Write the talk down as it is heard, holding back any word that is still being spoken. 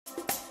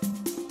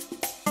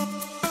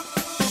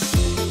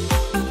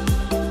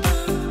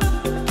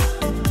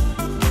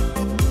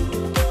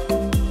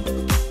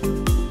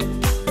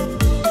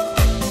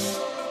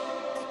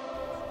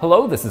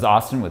Hello, this is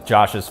Austin with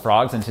Josh's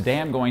Frogs, and today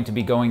I'm going to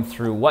be going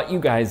through what you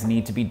guys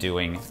need to be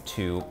doing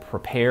to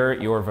prepare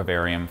your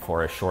vivarium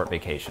for a short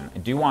vacation. I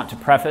do want to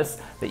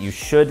preface that you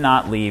should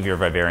not leave your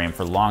vivarium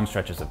for long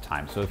stretches of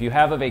time. So if you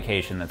have a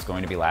vacation that's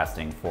going to be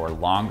lasting for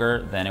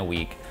longer than a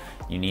week,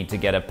 you need to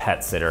get a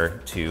pet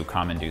sitter to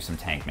come and do some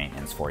tank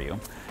maintenance for you.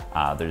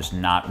 There's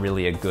not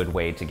really a good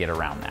way to get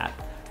around that.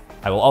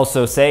 I will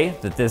also say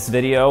that this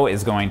video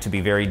is going to be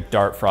very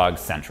dart frog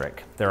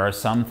centric. There are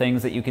some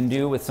things that you can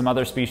do with some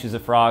other species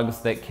of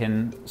frogs that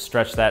can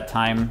stretch that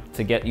time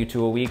to get you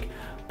to a week,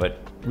 but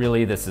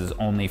really this is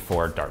only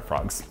for dart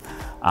frogs.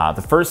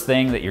 The first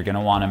thing that you're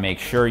gonna wanna make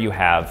sure you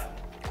have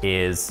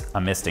is a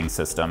misting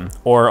system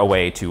or a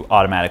way to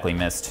automatically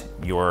mist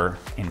your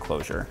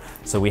enclosure.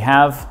 So we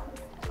have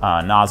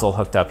a nozzle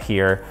hooked up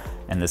here,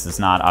 and this is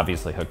not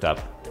obviously hooked up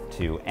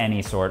to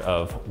any sort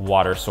of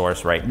water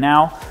source right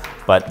now,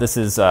 but this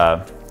is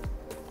a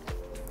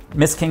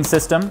Mist King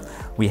system.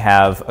 We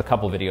have a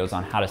couple videos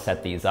on how to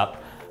set these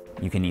up.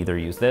 You can either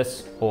use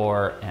this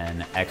or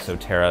an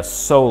Exoterra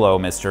solo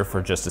mister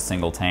for just a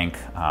single tank,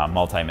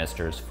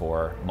 multi-misters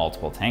for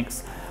multiple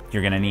tanks.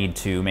 You're gonna need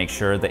to make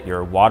sure that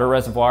your water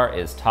reservoir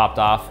is topped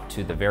off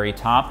to the very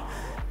top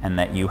and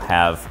that you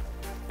have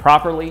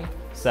properly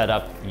set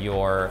up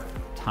your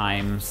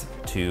times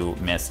to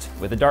mist.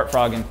 With a dart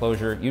frog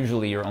enclosure,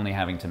 usually you're only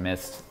having to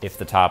mist, if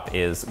the top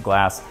is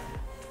glass,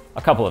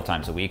 a couple of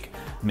times a week.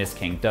 Mist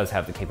King does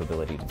have the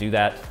capability to do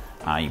that.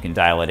 You can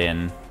dial it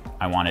in.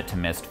 I want it to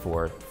mist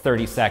for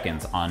 30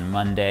 seconds on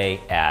Monday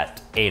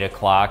at 8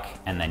 o'clock,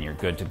 and then you're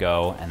good to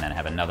go, and then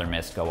have another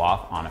mist go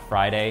off on a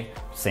Friday,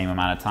 same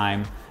amount of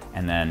time,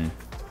 and then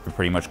you're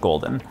pretty much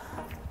golden.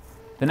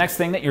 The next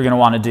thing that you're gonna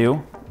wanna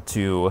do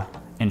to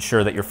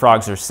ensure that your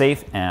frogs are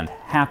safe and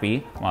happy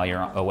while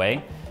you're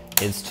away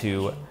is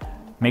to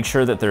make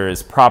sure that there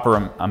is proper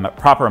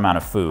amount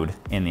of food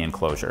in the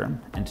enclosure.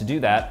 And to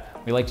do that,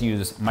 we like to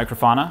use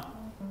microfauna,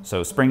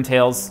 so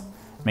springtails.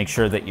 Make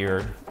sure that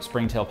your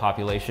springtail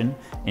population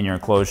in your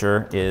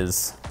enclosure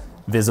is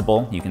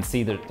visible. You can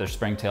see that there's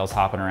springtails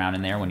hopping around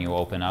in there when you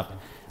open up.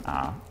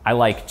 I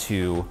like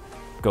to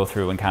go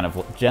through and kind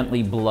of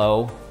gently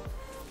blow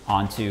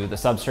onto the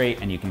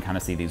substrate, and you can kind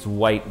of see these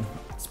white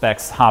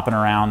specks hopping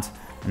around,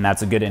 and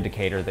that's a good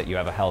indicator that you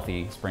have a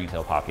healthy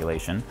springtail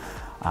population.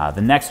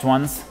 The next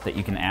ones that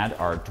you can add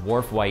are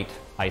dwarf white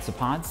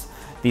isopods.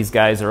 These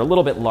guys are a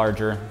little bit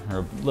larger, or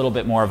a little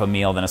bit more of a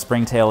meal than a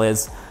springtail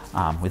is.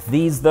 With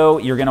these though,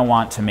 you're gonna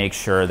want to make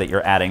sure that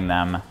you're adding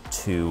them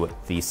to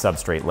the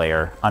substrate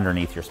layer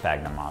underneath your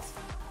sphagnum moss.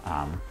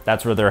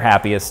 That's where they're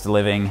happiest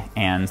living,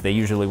 and they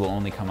usually will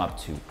only come up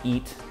to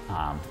eat,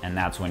 and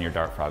that's when your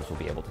dart frogs will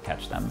be able to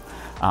catch them.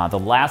 The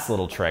last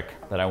little trick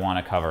that I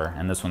wanna cover,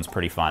 and this one's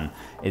pretty fun,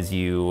 is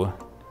you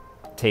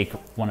take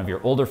one of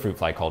your older fruit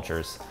fly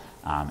cultures,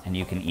 and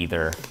you can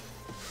either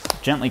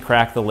gently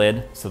crack the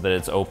lid so that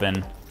it's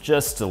open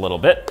just a little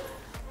bit,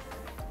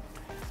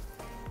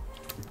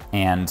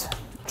 and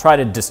try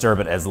to disturb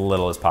it as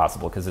little as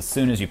possible, because as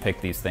soon as you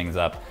pick these things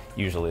up,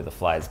 usually the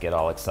flies get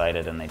all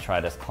excited and they try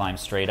to climb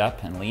straight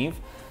up and leave.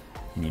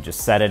 And you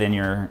just set it in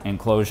your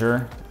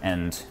enclosure,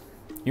 and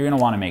you're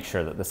gonna wanna make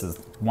sure that this is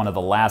one of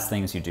the last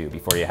things you do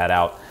before you head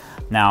out.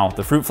 Now,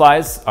 the fruit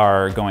flies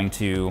are going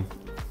to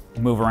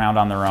move around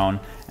on their own,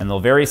 and they'll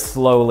very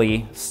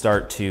slowly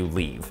start to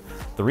leave.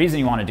 The reason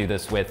you want to do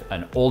this with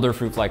an older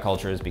fruit fly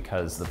culture is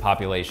because the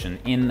population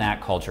in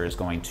that culture is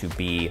going to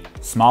be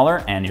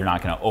smaller, and you're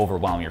not going to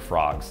overwhelm your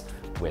frogs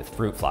with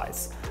fruit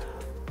flies.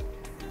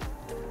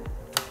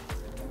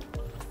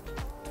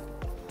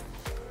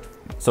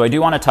 So I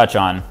do want to touch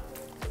on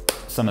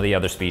some of the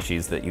other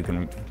species that you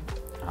can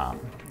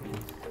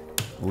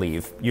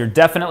leave. You're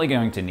definitely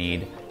going to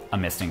need a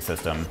misting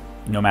system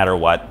no matter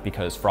what,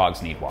 because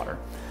frogs need water.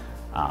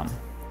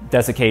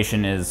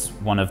 Desiccation is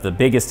one of the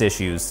biggest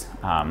issues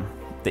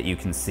that you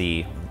can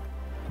see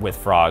with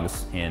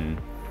frogs in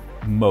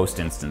most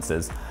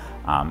instances.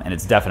 And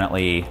it's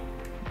definitely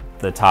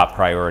the top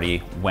priority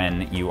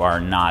when you are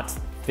not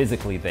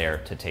physically there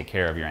to take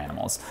care of your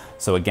animals.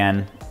 So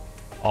again,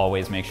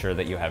 always make sure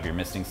that you have your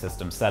misting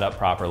system set up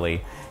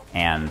properly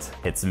and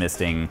it's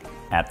misting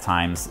at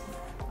times.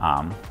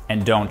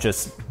 And don't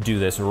just do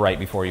this right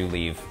before you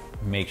leave.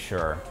 Make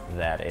sure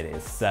that it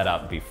is set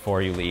up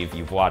before you leave.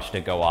 You've watched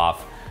it go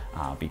off,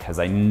 because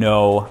I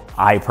know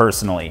I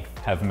personally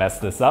have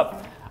messed this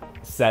up,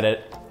 set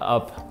it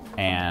up,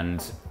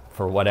 and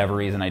for whatever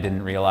reason I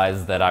didn't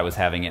realize that I was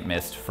having it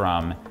mist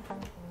from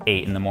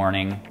 8 in the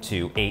morning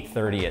to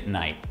 8:30 at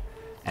night.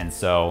 And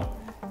so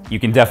you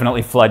can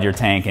definitely flood your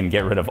tank and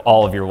get rid of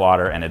all of your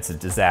water, and it's a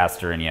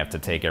disaster and you have to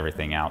take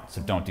everything out,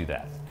 so don't do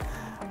that.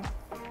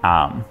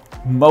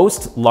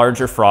 Most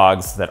larger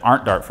frogs that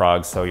aren't dart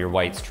frogs, so your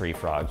White's tree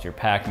frogs, your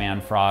Pac-Man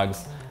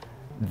frogs,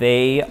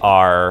 they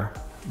are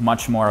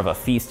much more of a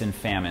feast and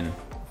famine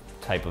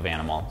type of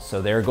animal.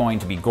 So they're going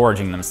to be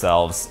gorging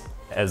themselves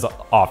as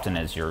often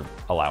as you're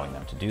allowing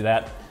them to do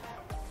that.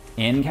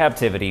 In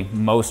captivity,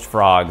 most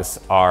frogs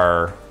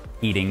are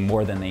eating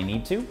more than they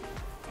need to.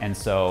 And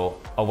so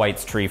a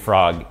White's tree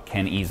frog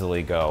can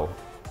easily go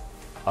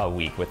a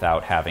week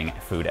without having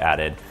food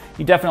added.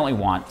 You definitely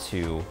want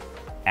to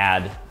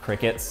add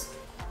crickets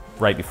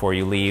right before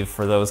you leave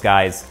for those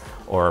guys,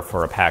 or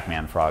for a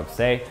Pac-Man frog,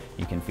 say.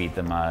 You can feed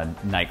them a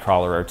night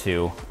crawler or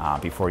two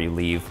before you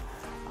leave.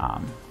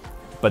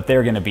 But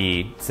they're gonna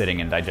be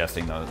sitting and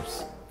digesting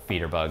those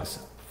feeder bugs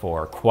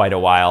for quite a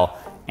while,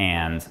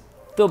 and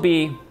they'll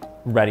be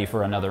ready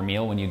for another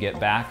meal when you get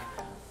back,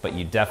 but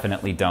you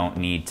definitely don't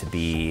need to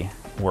be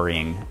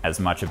worrying as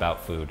much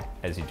about food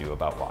as you do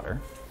about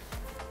water.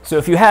 So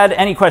if you had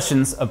any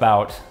questions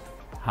about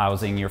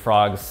housing your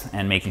frogs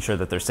and making sure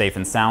that they're safe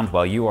and sound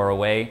while you are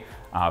away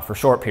for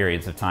short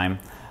periods of time,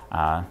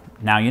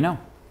 now you know.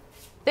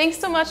 Thanks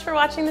so much for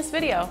watching this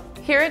video.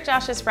 Here at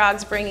Josh's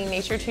Frogs, bringing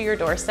nature to your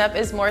doorstep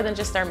is more than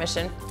just our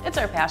mission, it's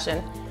our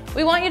passion.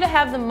 We want you to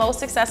have the most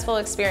successful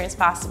experience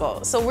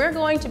possible, so we're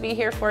going to be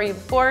here for you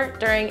before,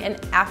 during,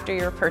 and after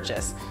your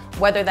purchase,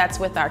 whether that's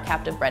with our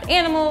captive bred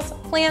animals,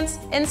 plants,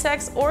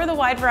 insects, or the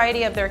wide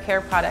variety of their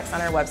care products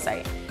on our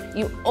website.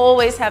 You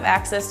always have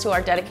access to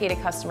our dedicated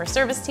customer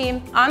service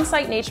team,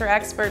 on-site nature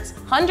experts,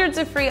 hundreds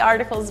of free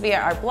articles via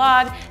our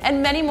blog,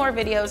 and many more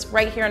videos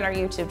right here on our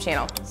YouTube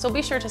channel, so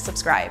be sure to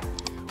subscribe.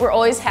 We're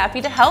always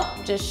happy to help.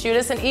 Just shoot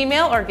us an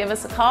email or give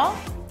us a call.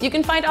 You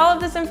can find all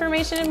of this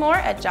information and more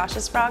at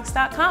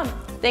joshsfrogs.com.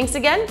 Thanks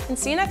again, and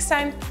see you next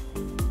time.